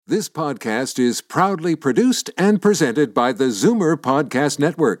This podcast is proudly produced and presented by the Zoomer Podcast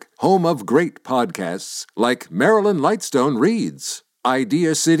Network, home of great podcasts like Marilyn Lightstone Reads,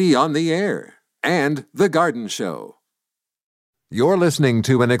 Idea City on the Air, and The Garden Show. You're listening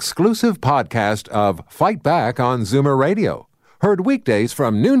to an exclusive podcast of Fight Back on Zoomer Radio, heard weekdays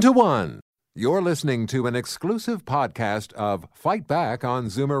from noon to 1. You're listening to an exclusive podcast of Fight Back on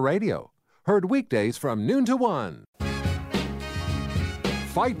Zoomer Radio, heard weekdays from noon to 1.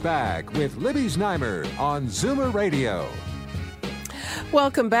 Fight Back with Libby Znaimer on Zoomer Radio.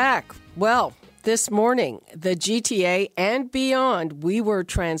 Welcome back. Well, this morning, the GTA and beyond, we were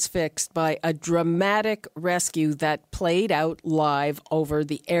transfixed by a dramatic rescue that played out live over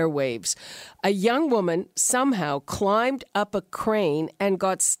the airwaves. A young woman somehow climbed up a crane and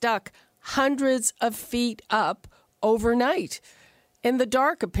got stuck hundreds of feet up overnight. In the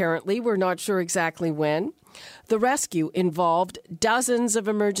dark, apparently. We're not sure exactly when. The rescue involved dozens of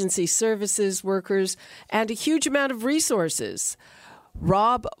emergency services workers and a huge amount of resources.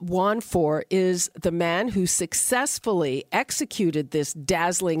 Rob Wanfor is the man who successfully executed this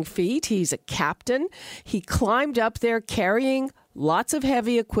dazzling feat. He's a captain. He climbed up there carrying lots of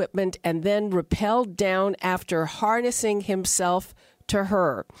heavy equipment and then rappelled down after harnessing himself to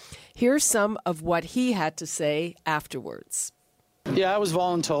her. Here's some of what he had to say afterwards. Yeah, I was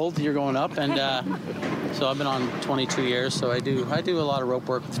voluntold you're going up, and so I've been on 22 years, so I do a lot of rope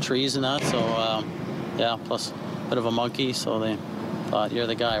work with trees and that, so yeah, plus a bit of a monkey, so they thought you're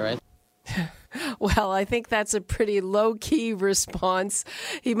the guy, right? Well, I think that's a pretty low-key response.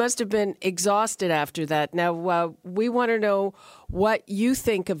 He must have been exhausted after that. Now, we want to know what you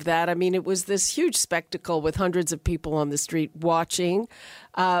think of that. I mean, it was this huge spectacle with hundreds of people on the street watching.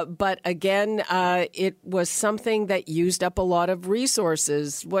 But again, it was something that used up a lot of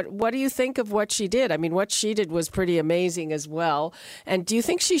resources. What do you think of what she did? I mean, what she did was pretty amazing as well. And do you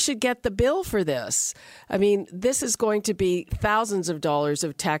think she should get the bill for this? I mean, this is going to be thousands of dollars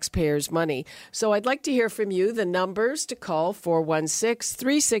of taxpayers' money. So I'd like to hear from you. The numbers to call,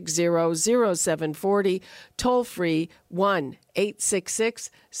 416-360-0740, toll free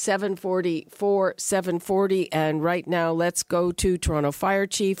 1-866-740-4740. And right now, let's go to Toronto Fire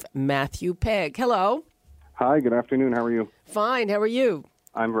Chief Matthew Pegg. Hello. Hi, good afternoon. How are you? Fine. How are you?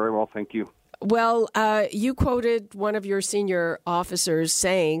 I'm very well, thank you. Well, you quoted one of your senior officers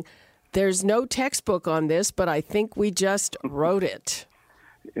saying, "There's no textbook on this, but I think we just wrote it."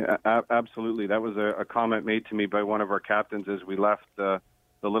 Yeah, absolutely. That was a comment made to me by one of our captains as we left the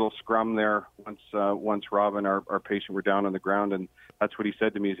little scrum there once Rob and our patient were down on the ground, and that's what he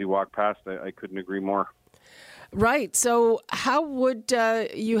said to me as he walked past. I couldn't agree more. Right. So how would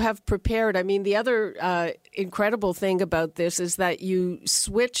you have prepared? I mean, the other incredible thing about this is that you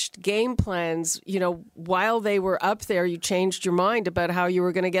switched game plans. You know, while they were up there, you changed your mind about how you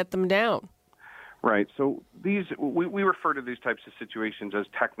were going to get them down. Right. So we refer to these types of situations as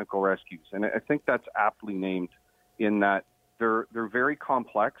technical rescues, and I think that's aptly named in that they're very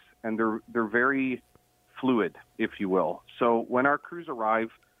complex and they're very fluid, if you will. So when our crews arrive,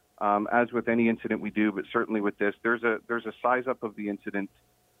 as with any incident we do, but certainly with this, there's a size up of the incident,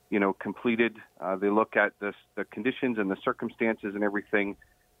 completed. They look at the conditions and the circumstances and everything,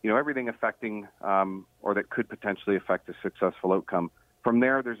 everything affecting or that could potentially affect a successful outcome. From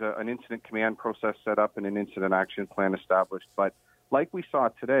there, there's an incident command process set up and an incident action plan established. But like we saw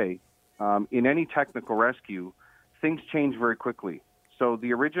today, in any technical rescue, things change very quickly. So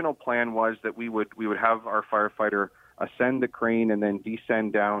the original plan was that we would have our firefighter ascend the crane and then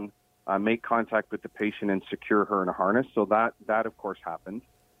descend down, make contact with the patient and secure her in a harness. So that of course happened.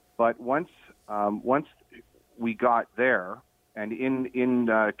 But once we got there and in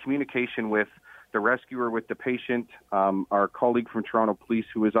communication with the rescuer, with the patient, our colleague from Toronto Police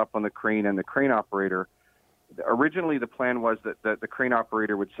who was up on the crane, and the crane operator, originally the plan was that the crane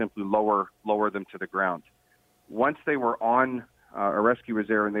operator would simply lower them to the ground. Once they were on, a rescue was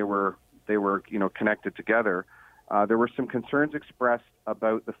there and they were connected together, there were some concerns expressed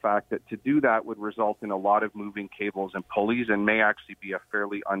about the fact that to do that would result in a lot of moving cables and pulleys and may actually be a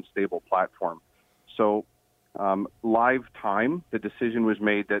fairly unstable platform. So live time, the decision was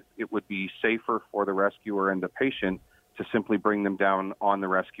made that it would be safer for the rescuer and the patient to simply bring them down on the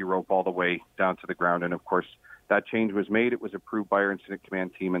rescue rope all the way down to the ground. And of course, that change was made. It was approved by our incident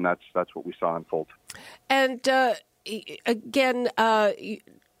command team, and that's what we saw unfold. And again,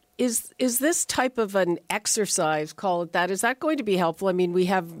 is this type of an exercise, call it that, is that going to be helpful? I mean, we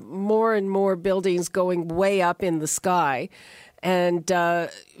have more and more buildings going way up in the sky. And,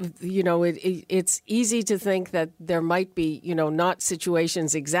 it's easy to think that there might be, not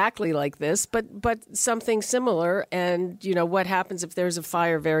situations exactly like this, but something similar. And, what happens if there's a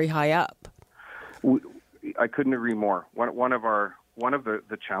fire very high up? I couldn't agree more. One of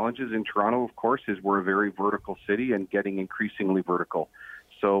the challenges in Toronto, of course, is we're a very vertical city and getting increasingly vertical.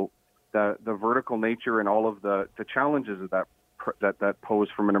 So the vertical nature and all of the challenges of that pose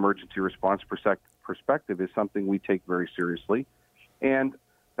from an emergency response perspective is something we take very seriously. And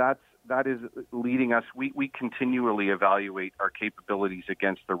that is leading us. We continually evaluate our capabilities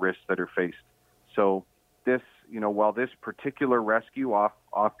against the risks that are faced. So this, while this particular rescue off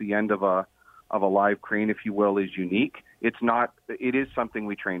the end of a live crane, if you will, is unique, it is something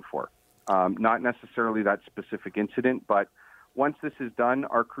we train for. Not necessarily that specific incident, but once this is done,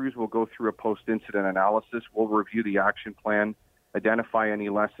 our crews will go through a post-incident analysis. We'll review the action plan, identify any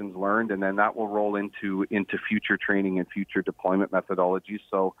lessons learned, and then that will roll into future training and future deployment methodologies.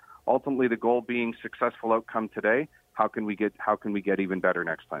 So ultimately, the goal being successful outcome today. How can we get even better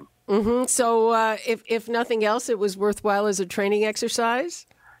next time? Mm-hmm. So if nothing else, it was worthwhile as a training exercise?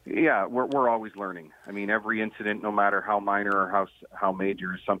 Yeah, we're always learning. I mean, every incident, no matter how minor or how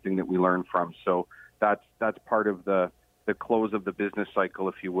major, is something that we learn from. So that's part of the close of the business cycle,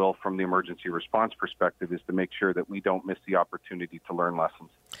 if you will, from the emergency response perspective, is to make sure that we don't miss the opportunity to learn lessons.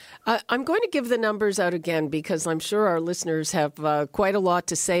 I'm going to give the numbers out again because I'm sure our listeners have quite a lot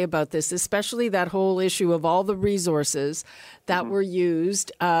to say about this, especially that whole issue of all the resources that were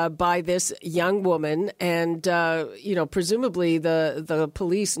used by this young woman. And, presumably the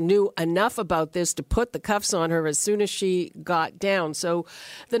police knew enough about this to put the cuffs on her as soon as she got down. So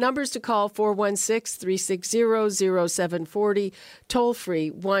the numbers to call, 416-360-0740, toll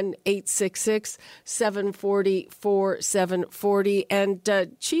free, 1-866-740-4740. And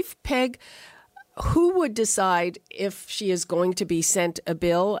Chief Pegg, who would decide if she is going to be sent a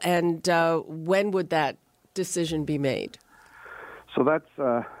bill, and when would that decision be made? So that's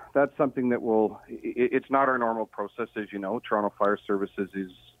something that it's not our normal process. As you know, Toronto Fire Services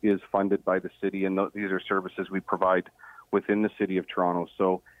is funded by the city, and these are services we provide within the city of Toronto.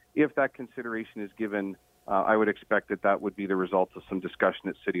 So if that consideration is given, I would expect that would be the result of some discussion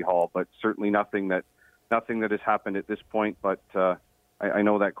at City Hall, but certainly nothing that has happened at this point. But I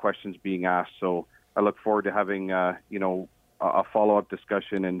know that question's being asked, so I look forward to having a follow-up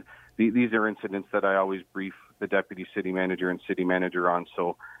discussion. And these are incidents that I always brief the deputy city manager and city manager on.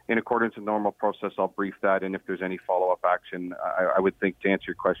 So in accordance with normal process, I'll brief that. And if there's any follow-up action, I would think, to answer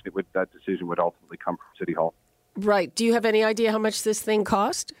your question, that decision would ultimately come from City Hall. Right. Do you have any idea how much this thing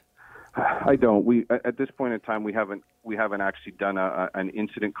cost? I don't. At this point in time, we haven't actually done an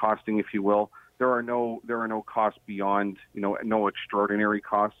incident costing, if you will. There are no costs beyond, no extraordinary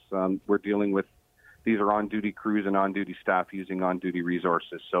costs. We're dealing with, these are on-duty crews and on-duty staff using on-duty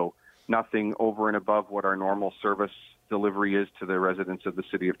resources. So nothing over and above what our normal service delivery is to the residents of the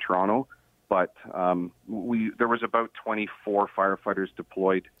City of Toronto. But there was about 24 firefighters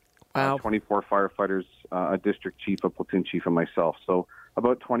deployed. Wow. 24 firefighters, a district chief, a platoon chief, and myself. So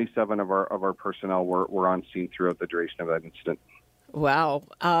about 27 of our personnel were on scene throughout the duration of that incident. Wow.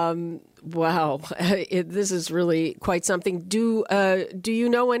 This is really quite something. Do you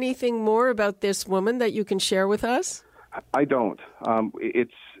know anything more about this woman that you can share with us? I don't.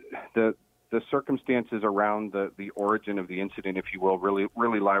 It's the circumstances around the origin of the incident, if you will,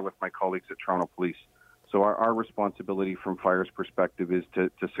 really lie with my colleagues at Toronto Police. So our responsibility from fire's perspective is to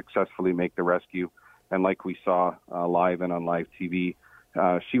successfully make the rescue. And like we saw live and on live TV,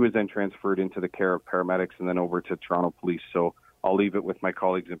 she was then transferred into the care of paramedics and then over to Toronto Police. So I'll leave it with my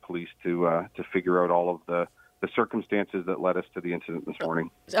colleagues in police to figure out all of the circumstances that led us to the incident this morning.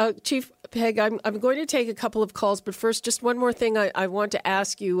 Chief Pegg, I'm going to take a couple of calls, but first, just one more thing I want to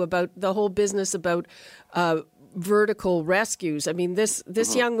ask you about the whole business about vertical rescues. I mean, this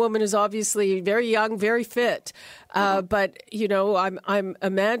young woman is obviously very young, very fit, but I'm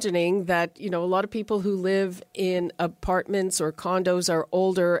imagining that a lot of people who live in apartments or condos are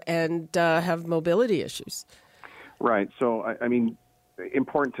older and have mobility issues. Right. So I mean,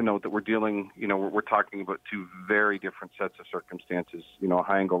 important to note that we're dealing. We're talking about two very different sets of circumstances. A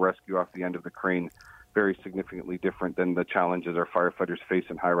high-angle rescue off the end of the crane, very significantly different than the challenges our firefighters face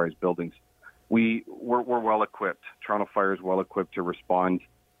in high-rise buildings. We're well equipped. Toronto Fire is well equipped to respond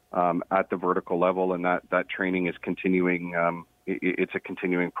at the vertical level, and that training is continuing. It's a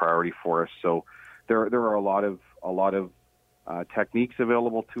continuing priority for us. So there are a lot of techniques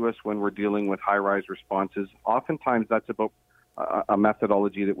available to us when we're dealing with high-rise responses. Oftentimes, that's about a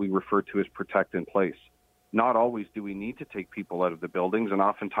methodology that we refer to as protect in place. Not always do we need to take people out of the buildings, and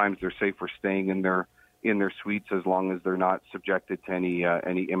oftentimes they're safer staying in their in their suites as long as they're not subjected to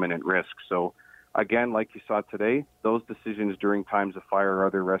any imminent risk. So, again, like you saw today, those decisions during times of fire or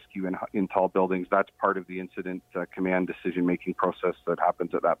other rescue in tall buildings, that's part of the incident command decision-making process that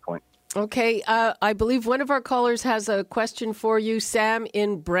happens at that point. Okay, I believe one of our callers has a question for you, Sam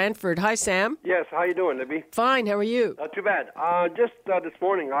in Brantford. Hi, Sam. Yes, how you doing, Libby? Fine, how are you? Not too bad. Just this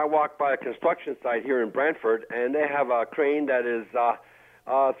morning, I walked by a construction site here in Brantford, and they have a crane that is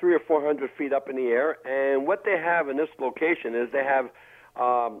 300 or 400 feet up in the air. And what they have in this location is they have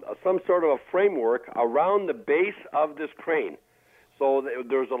some sort of a framework around the base of this crane. So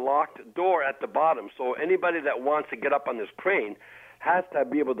there's a locked door at the bottom. So anybody that wants to get up on this crane has to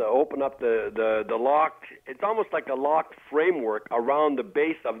be able to open up the locked, it's almost like a locked framework around the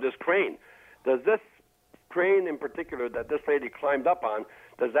base of this crane. Does this crane in particular that this lady climbed up on,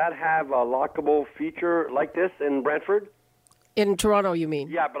 does that have a lockable feature like this in Brantford? In Toronto, you mean?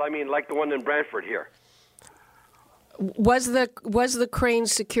 Yeah, but I mean like the one in Brantford here. Was the crane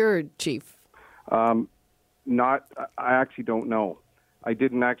secured, Chief? I actually don't know. I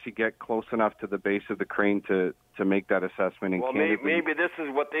didn't actually get close enough to the base of the crane to make that assessment. And well, maybe this is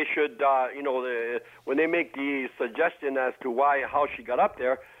what they should, when they make the suggestion as to how she got up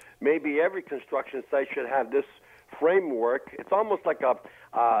there, maybe every construction site should have this framework. It's almost like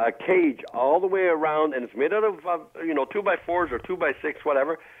a cage all the way around, and it's made out of 2x4s or 2x6,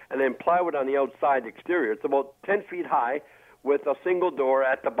 whatever, and then plywood on the outside exterior. It's about 10 feet high with a single door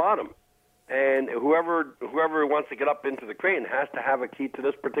at the bottom. And whoever wants to get up into the crane has to have a key to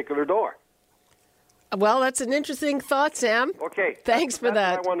this particular door. Well, that's an interesting thought, Sam. Okay. Thanks for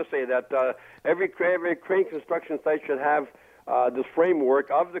that. I want to say that every crane construction site should have this framework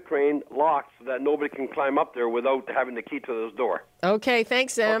of the crane locked so that nobody can climb up there without having the key to this door. Okay,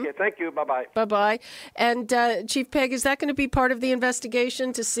 thanks, Sam. Okay, thank you. Bye-bye. Bye-bye. And Chief Pegg, is that going to be part of the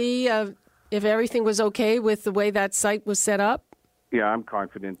investigation to see if everything was okay with the way that site was set up? Yeah, I'm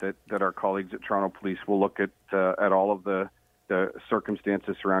confident that our colleagues at Toronto Police will look at all of the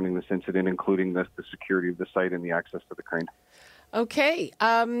circumstances surrounding this incident, including the security of the site and the access to the crane. Okay.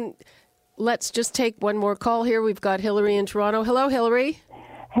 Let's just take one more call here. We've got Hillary in Toronto. Hello, Hillary.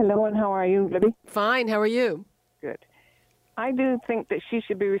 Hello, and how are you, Libby? Fine. How are you? Good. I do think that she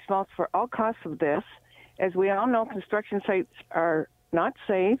should be responsible for all costs of this. As we all know, construction sites are not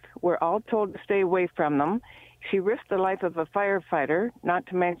safe. We're all told to stay away from them. She risked the life of a firefighter, not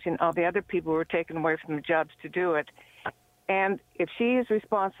to mention all the other people who were taken away from the jobs to do it. And if she is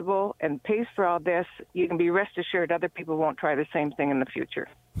responsible and pays for all this, you can be rest assured other people won't try the same thing in the future.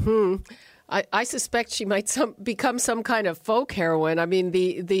 I suspect she might become some kind of folk heroine. I mean,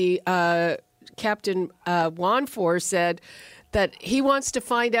 the Captain Wanfor said that he wants to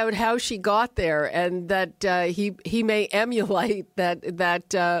find out how she got there, and that he may emulate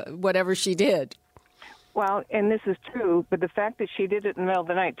that whatever she did. Well, and this is true, but the fact that she did it in the middle of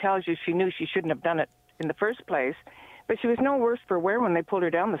the night tells you she knew she shouldn't have done it in the first place. But she was no worse for wear when they pulled her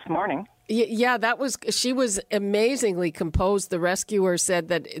down this morning. Yeah, she was amazingly composed. The rescuer said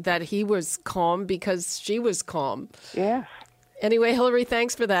that he was calm because she was calm. Yes. Anyway, Hillary,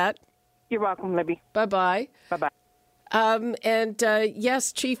 thanks for that. You're welcome, Libby. Bye-bye. Bye-bye. And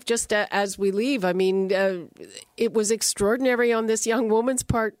yes, Chief, just as we leave, I mean, it was extraordinary on this young woman's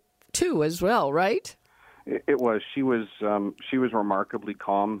part, too, as well, right? It was. She was remarkably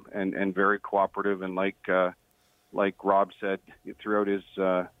calm and very cooperative, and like Rob said throughout his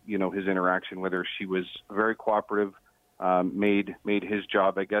his interaction with her, she was very cooperative. Made his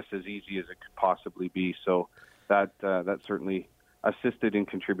job, I guess, as easy as it could possibly be. So that certainly assisted in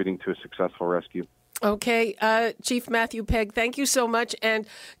contributing to a successful rescue. Okay, Chief Matthew Pegg, thank you so much, and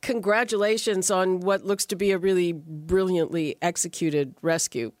congratulations on what looks to be a really brilliantly executed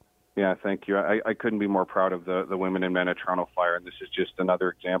rescue. Yeah, thank you. I couldn't be more proud of the women and men at Toronto Fire, and this is just another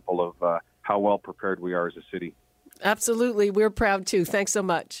example of how well prepared we are as a city. Absolutely. We're proud, too. Thanks so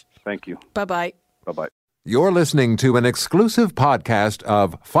much. Thank you. Bye-bye. Bye-bye. You're listening to an exclusive podcast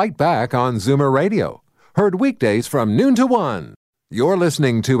of Fight Back on Zoomer Radio. Heard weekdays from noon to 1. You're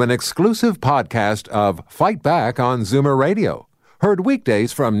listening to an exclusive podcast of Fight Back on Zoomer Radio. Heard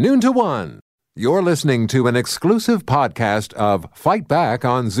weekdays from noon to 1. You're listening to an exclusive podcast of Fight Back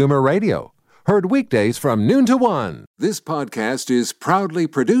on Zoomer Radio. Heard weekdays from noon to 1. This podcast is proudly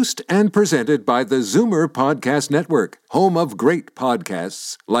produced and presented by the Zoomer Podcast Network, home of great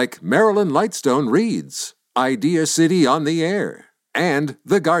podcasts like Marilyn Lightstone Reads, Idea City on the Air, and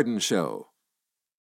The Garden Show.